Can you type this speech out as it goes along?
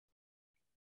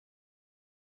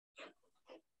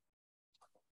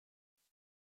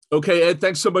Okay, Ed,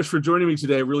 thanks so much for joining me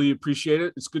today. I really appreciate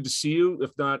it. It's good to see you,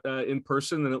 if not in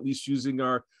person, then at least using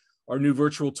our new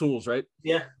virtual tools, right?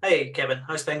 Yeah. Hey, Kevin.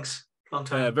 How's things? Long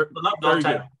time. Very, Well, not long very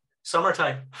time. good.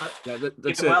 Summertime. Yeah,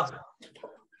 that's Keeping it. well.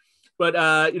 But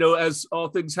as all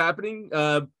things happening,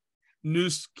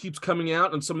 news keeps coming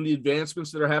out on some of the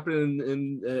advancements that are happening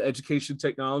in education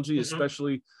technology, Mm-hmm.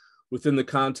 especially within the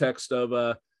context of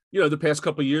the past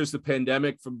couple of years, the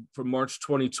pandemic from March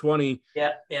 2020.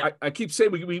 Yeah. Yeah. I keep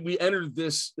saying we entered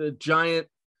this giant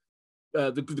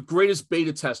the greatest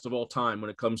beta test of all time when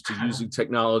it comes to using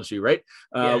technology, right?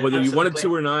 Yeah. Whether you wanted Absolutely.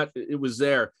 to or not, it was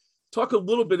there. Talk a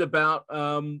little bit about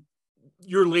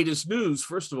your latest news.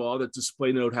 First of all, that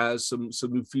DisplayNote has some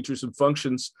new features and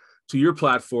functions to your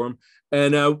platform,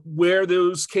 and where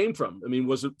those came from. I mean,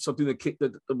 was it something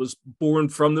that was born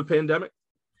from the pandemic?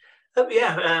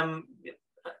 Yeah.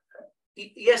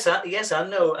 Yes. Yes. I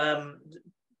know.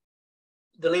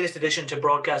 The latest addition to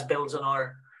Broadcast builds on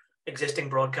our existing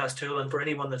Broadcast tool, and for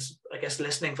anyone that's, I guess,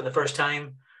 listening for the first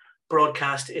time,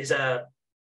 Broadcast is a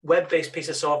web-based piece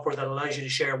of software that allows you to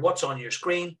share what's on your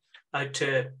screen out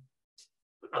to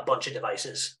a bunch of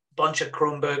devices, bunch of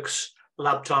Chromebooks,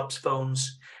 laptops,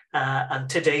 phones, and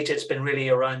to date it's been really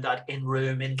around that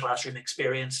in-classroom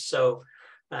experience. So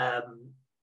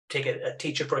take a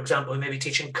teacher, for example, who may be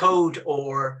teaching code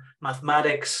or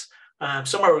mathematics,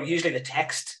 somewhere usually the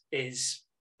text is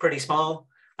pretty small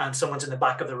and someone's in the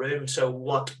back of the room. So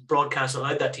what Broadcast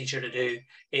allowed that teacher to do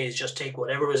is just take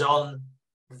whatever was on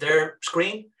their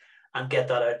screen and get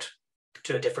that out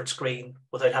to a different screen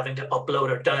without having to upload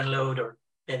or download or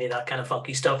any of that kind of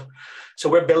funky stuff. So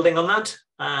we're building on that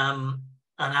and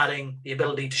adding the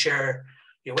ability to share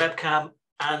your webcam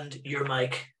and your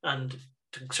mic. And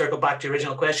to circle back to the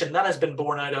original question, that has been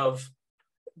born out of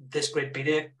this great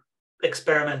beta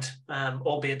experiment,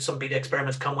 albeit some beta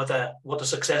experiments come with what the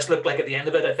success looked like at the end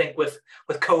of it. I think with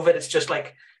COVID, it's just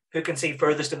like who can see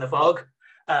furthest in the fog.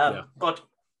 But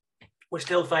we're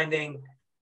still finding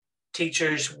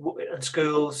teachers and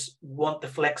schools want the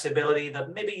flexibility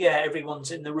that maybe,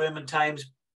 everyone's in the room in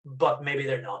times, but maybe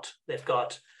they're not. They've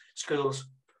got schools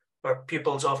or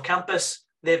pupils off campus.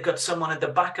 They've got someone at the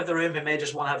back of the room who may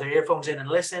just want to have their earphones in and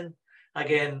listen.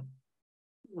 Again,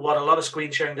 what a lot of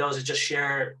screen sharing does is just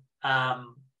share, I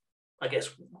guess,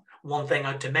 one thing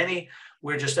out to many.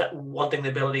 We're just wanting the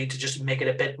ability to just make it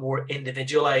a bit more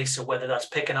individualized. So whether that's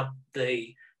picking up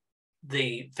the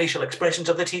facial expressions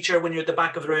of the teacher when you're at the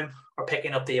back of the room or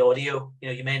picking up the audio,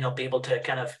 you may not be able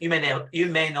to you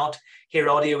may not hear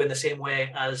audio in the same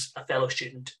way as a fellow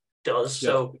student does. Yeah.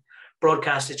 So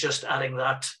Broadcast is just adding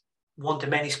that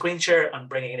one-to-many screen share and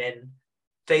bringing in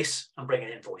face and bringing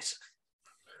in voice.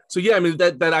 So yeah, I mean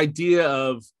that idea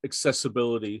of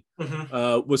accessibility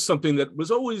was something that was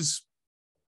always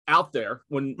out there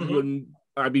when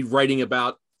I'd be writing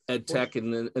about ed tech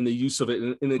and the use of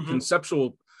it in a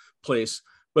conceptual place.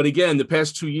 But again, the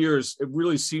past 2 years, it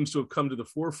really seems to have come to the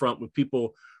forefront with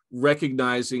people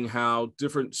recognizing how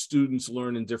different students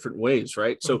learn in different ways,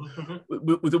 right? So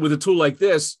with a tool like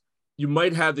this, you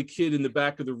might have the kid in the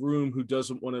back of the room who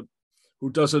doesn't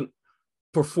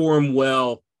perform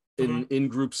well in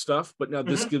group stuff, but now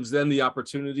this gives them the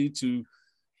opportunity to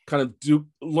kind of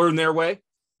learn their way.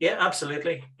 Yeah,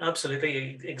 absolutely,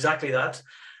 exactly that.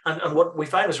 And what we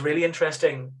found was really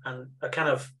interesting and a kind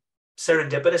of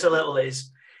serendipitous a little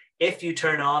is if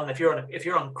you're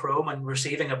on Chrome and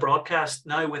receiving a broadcast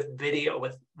now with video,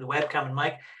 with the webcam and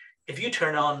mic, if you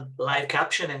turn on live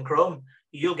caption in Chrome,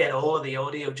 you'll get all of the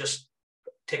audio just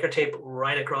ticker tape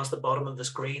right across the bottom of the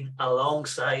screen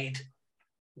alongside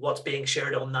what's being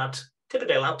shared on that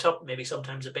typically a laptop, maybe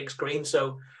sometimes a big screen.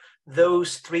 So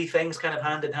those three things kind of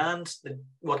hand in hand,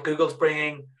 what Google's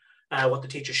bringing, what the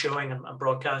teacher's showing, and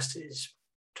Broadcast is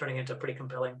turning into a pretty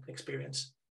compelling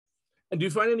experience. And do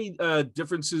you find any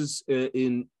differences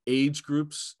in age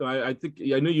groups? I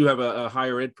know you have a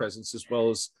higher ed presence as well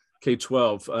as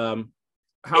K-12.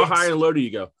 How high and low do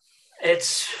you go?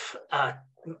 It's a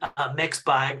mixed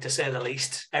bag, to say the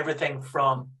least. Everything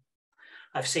from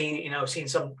I've seen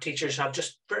some teachers have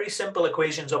just very simple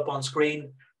equations up on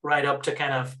screen, right up to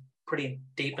kind of pretty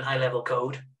deep and high level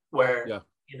code where,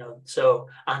 so,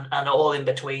 and all in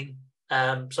between.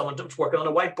 Someone's working on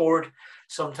a whiteboard.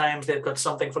 Sometimes they've got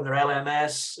something from their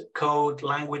LMS, code,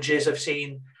 languages. I've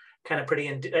seen kind of pretty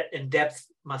in-depth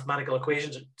mathematical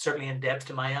equations, certainly in depth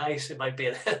to my eyes. They might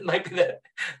be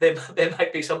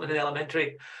something in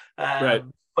elementary. Right.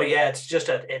 But yeah,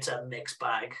 it's a mixed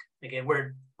bag. Again,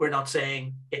 we're not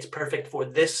saying it's perfect for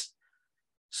this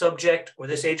subject or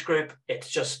this age group. It's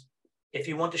just, if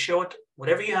you want to show it,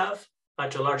 whatever you have,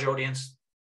 out to a larger audience,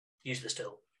 use this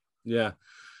tool. Yeah.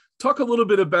 talk a little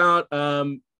bit about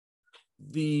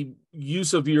the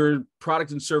use of your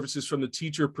product and services from the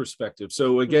teacher perspective.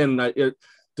 So again,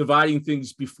 dividing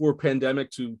things before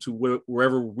pandemic to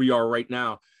wherever we are right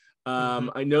now.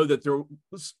 I know that there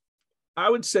was, I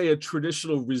would say, a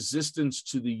traditional resistance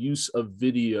to the use of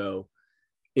video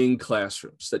in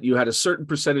classrooms, that you had a certain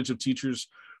percentage of teachers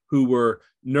who were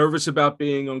nervous about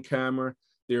being on camera.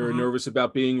 They were nervous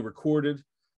about being recorded.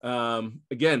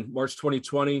 Again, March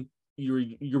 2020,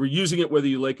 you were using it whether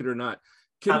you like it or not.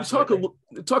 Can Absolutely.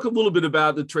 You talk a little bit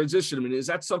about the transition? I mean, is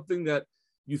that something that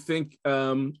you think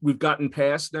we've gotten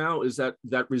past now? Is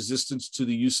that resistance to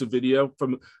the use of video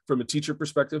from a teacher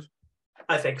perspective?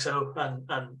 I think so.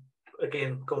 And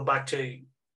again, going back to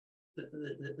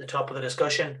the top of the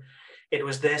discussion, it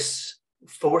was this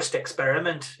forced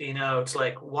experiment. You know, it's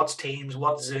like, what's Teams,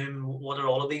 what's Zoom, what are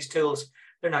all of these tools?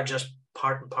 They're not just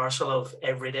part and parcel of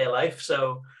everyday life.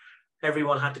 So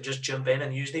everyone had to just jump in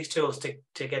and use these tools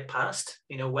to get past,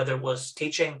 you know, whether it was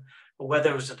teaching or whether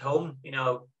it was at home, you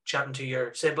know, chatting to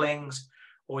your siblings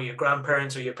or your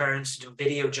grandparents or your parents.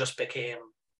 Video just became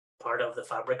part of the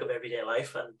fabric of everyday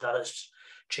life, and that has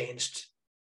changed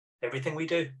everything we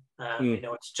do. You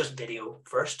know, it's just video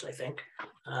first, I think.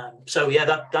 So yeah,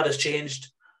 that has changed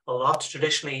a lot.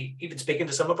 Traditionally, even speaking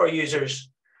to some of our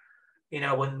users, you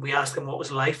know, when we asked them what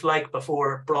was life like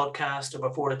before broadcast or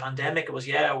before the pandemic, it was,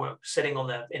 we're sitting on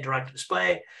the interactive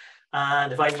display.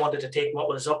 And if I wanted to take what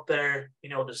was up there, you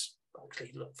know, there's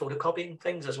actually photocopying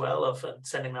things as well of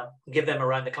sending that, give them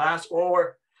around the class,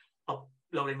 or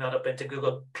uploading that up into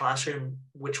Google Classroom,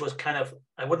 which was kind of,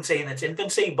 I wouldn't say in its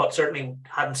infancy, but certainly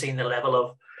hadn't seen the level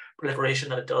of proliferation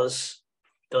that it does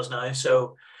now.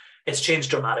 So it's changed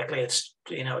dramatically. It's,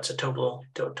 you know, it's a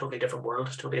totally different world,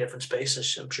 totally different space,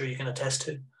 as I'm sure you can attest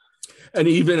to. And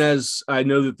even as I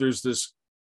know that there's this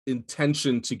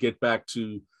intention to get back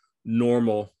to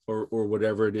normal or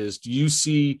whatever it is, do you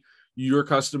see your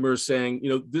customers saying, you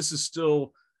know, this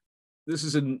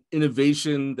is an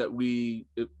innovation that we,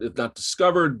 if not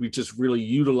discovered, we just really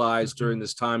utilized during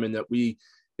this time and that we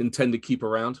intend to keep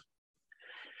around?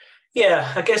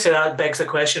 Yeah, I guess that begs the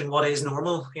question, what is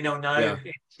normal? You know, now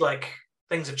it's like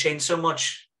things have changed so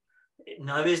much.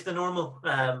 Now is the normal.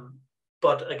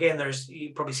 But again,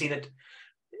 you've probably seen it,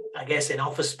 I guess, in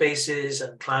office spaces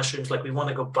and classrooms. Like, we want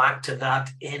to go back to that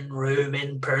in-room,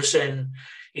 in-person.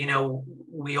 You know,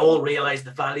 we all realize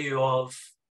the value of,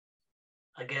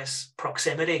 I guess,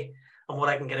 proximity and what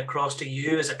I can get across to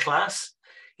you as a class.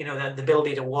 You know, the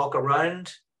ability to walk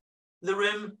around the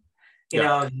room. You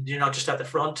know, you're not just at the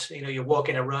front, you know, you're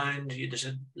walking around, there's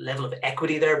a level of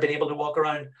equity there, being able to walk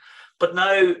around. But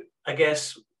now, I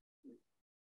guess,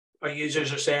 our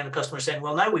users are saying, the customers are saying,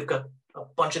 well, now we've got a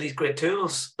bunch of these great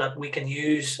tools that we can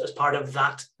use as part of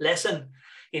that lesson.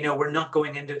 You know, we're not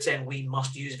going into it saying we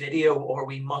must use video or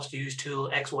we must use tool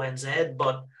X, Y, and Z,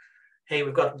 but hey,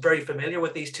 we've got very familiar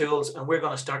with these tools and we're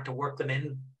going to start to work them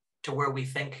in to where we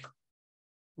think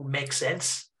makes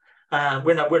sense.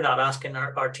 We're not asking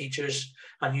our teachers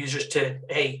and users to,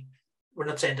 hey, we're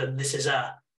not saying that this is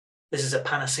a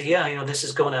panacea. You know, this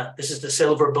is the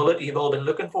silver bullet you've all been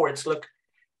looking for. It's, look,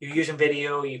 you're using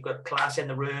video, you've got class in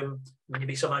the room,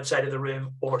 maybe some outside of the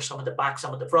room, or some at the back,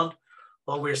 some at the front.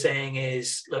 All we're saying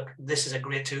is, look, this is a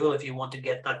great tool if you want to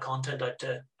get that content out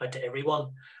to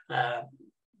everyone.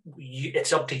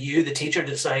 It's up to you, the teacher,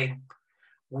 to decide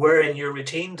where in your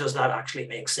routine does that actually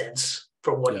make sense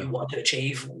for what you want to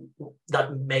achieve.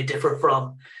 That may differ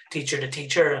from teacher to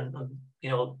teacher, and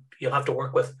you know, you'll have to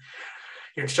work with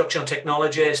your instructional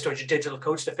technologist or your digital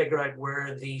coach to figure out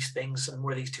where these things and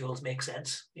where these tools make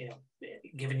sense, you know,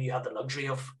 given you have the luxury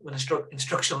of an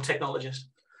instructional technologist.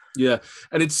 Yeah,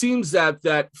 and it seems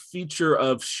that feature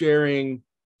of sharing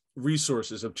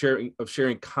resources, of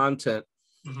sharing content,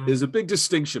 is a big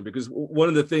distinction, because one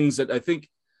of the things that I think,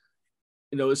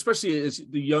 you know, especially as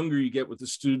the younger you get with the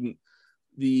student,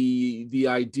 the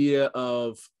idea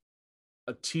of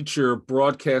a teacher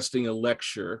broadcasting a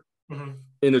lecture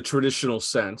in a traditional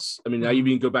sense. I mean, now you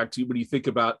even go back to when you think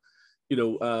about, you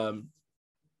know,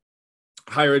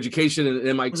 higher education and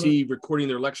MIT recording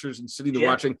their lectures and sitting there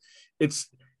watching. It's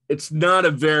not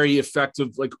a very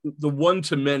effective, like, the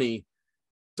one-to-many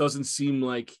doesn't seem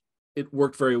like it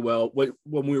worked very well when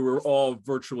we were all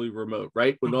virtually remote,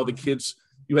 right? When all the kids,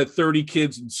 you had 30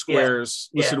 kids in squares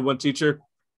listen to one teacher.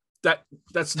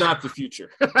 That's not the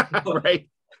future, right?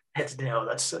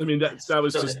 I mean, that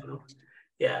was just,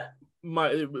 yeah.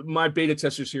 My beta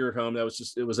testers here at home, it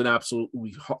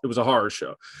was a horror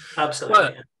show.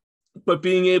 Absolutely. But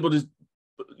being able to,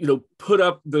 you know, put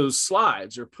up those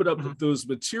slides or put up those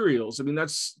materials, I mean,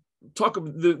 that's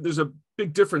there's a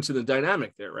big difference in the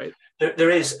dynamic there, right? There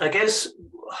is. I guess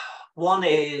one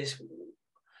is,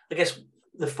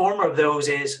 the former of those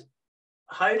is,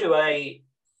 how do I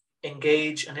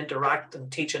engage and interact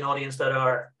and teach an audience that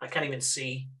I can't even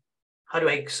see? How do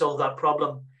I solve that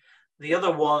problem? The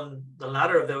other one, the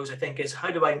latter of those, I think, is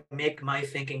how do I make my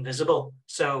thinking visible?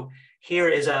 So here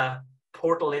is a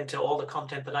portal into all the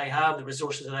content that I have, the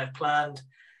resources that I've planned.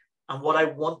 And what I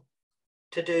want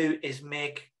to do is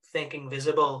make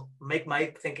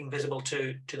my thinking visible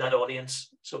to that audience.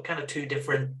 So kind of two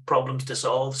different problems to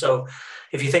solve. So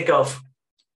if you think of,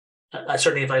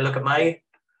 certainly if I look at my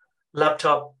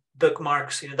laptop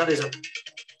bookmarks,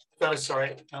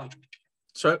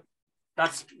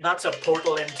 that's a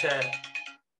portal into,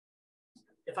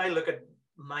 if I look at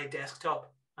my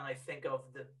desktop and I think of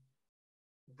the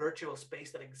virtual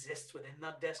space that exists within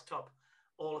that desktop,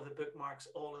 all of the bookmarks,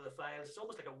 all of the files, it's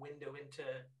almost like a window into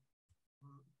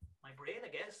my brain, I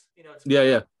guess. It's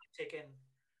taking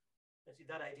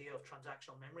that idea of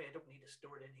transactional memory. I don't need to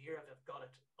store it in here. I've got it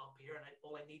up here, and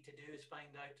all I need to do is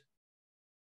find out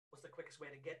what's the quickest way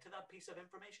to get to that piece of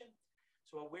information.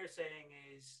 So what we're saying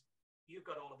is, you've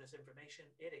got all of this information,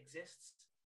 it exists.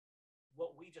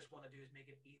 What we just want to do is make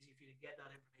it easy for you to get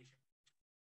that information,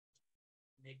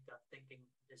 make that thinking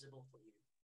visible for you.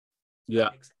 Yeah.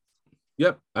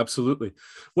 Yep, absolutely.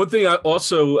 One thing I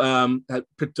also had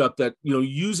picked up that,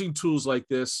 using tools like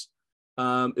this,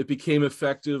 it became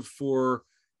effective for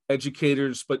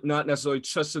educators, but not necessarily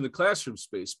just in the classroom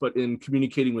space, but in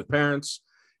communicating with parents,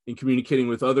 in communicating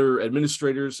with other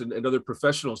administrators and other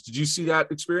professionals. Did you see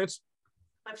that experience?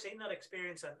 I've seen that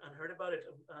experience and heard about it.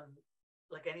 And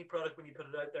like any product, when you put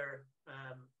it out there,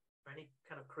 or any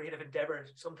kind of creative endeavor,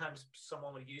 sometimes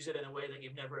someone will use it in a way that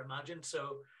you've never imagined.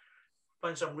 So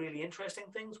found some really interesting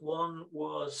things. One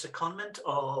was secondment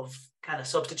of kind of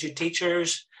substitute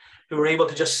teachers who were able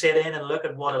to just sit in and look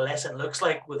at what a lesson looks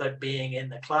like without being in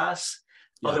the class.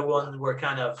 Yeah. Other ones were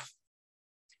kind of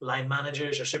line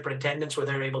managers or superintendents where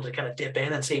they're able to kind of dip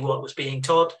in and see what was being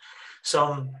taught.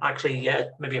 Some actually,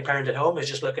 maybe a parent at home is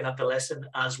just looking at the lesson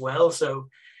as well. So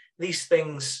these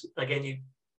things, again,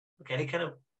 any kind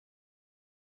of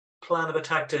plan of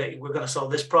attack we're going to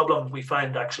solve this problem, we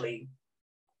found actually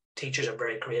teachers are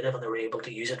very creative and they were able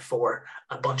to use it for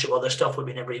a bunch of other stuff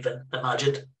we never even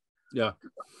imagined. Yeah.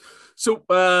 So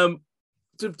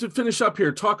to finish up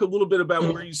here, talk a little bit about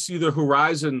where you see the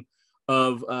horizon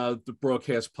of the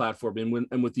broadcast platform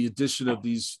and with the addition of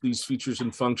these features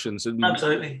and functions.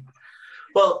 Absolutely.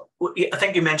 Well, I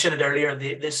think you mentioned it earlier.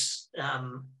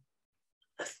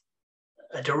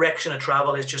 A direction of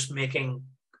travel is just making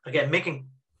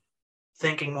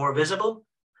thinking more visible.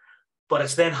 But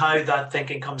it's then how that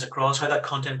thinking comes across, how that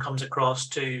content comes across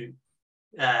to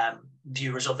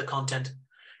viewers of the content.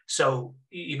 So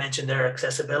you mentioned their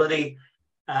accessibility.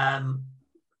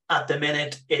 At the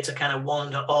minute, it's a kind of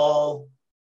one to all.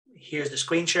 Here's the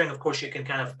screen sharing. Of course, you can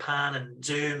kind of pan and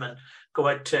zoom and go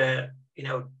out to,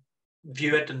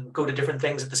 view it and go to different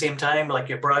things at the same time, like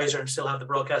your browser, and still have the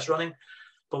broadcast running.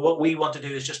 But what we want to do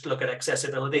is just look at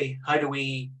accessibility. Are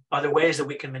there ways that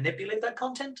we can manipulate that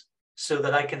content so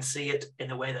that I can see it in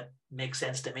a way that makes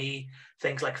sense to me?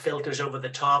 Things like filters over the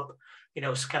top,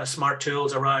 kind of smart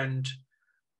tools around,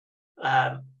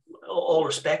 all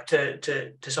respect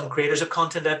to some creators of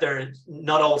content out there.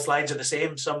 Not all slides are the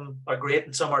same. Some are great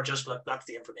and some are just like, that's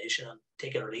the information and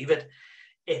take it or leave it.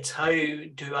 It's how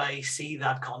do I see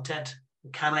that content?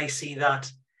 Can I see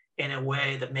that in a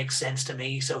way that makes sense to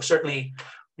me? So certainly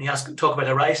when you talk about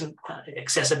horizon,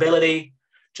 accessibility,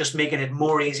 just making it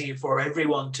more easy for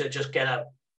everyone to just get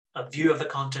a view of the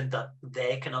content that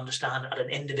they can understand at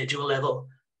an individual level.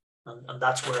 And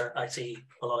that's where I see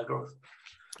a lot of growth.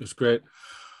 That's great.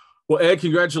 Well, Ed,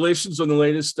 congratulations on the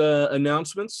latest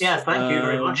announcements. Yeah, thank you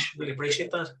very much. Really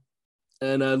appreciate that.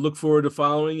 And I look forward to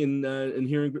following and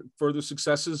hearing further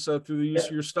successes through the use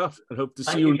of your stuff. And hope to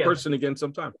see you in person again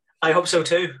sometime. I hope so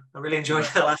too. I really enjoyed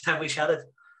the last time we chatted.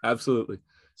 Absolutely.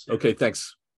 Okay,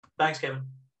 thanks. Thanks, Kevin.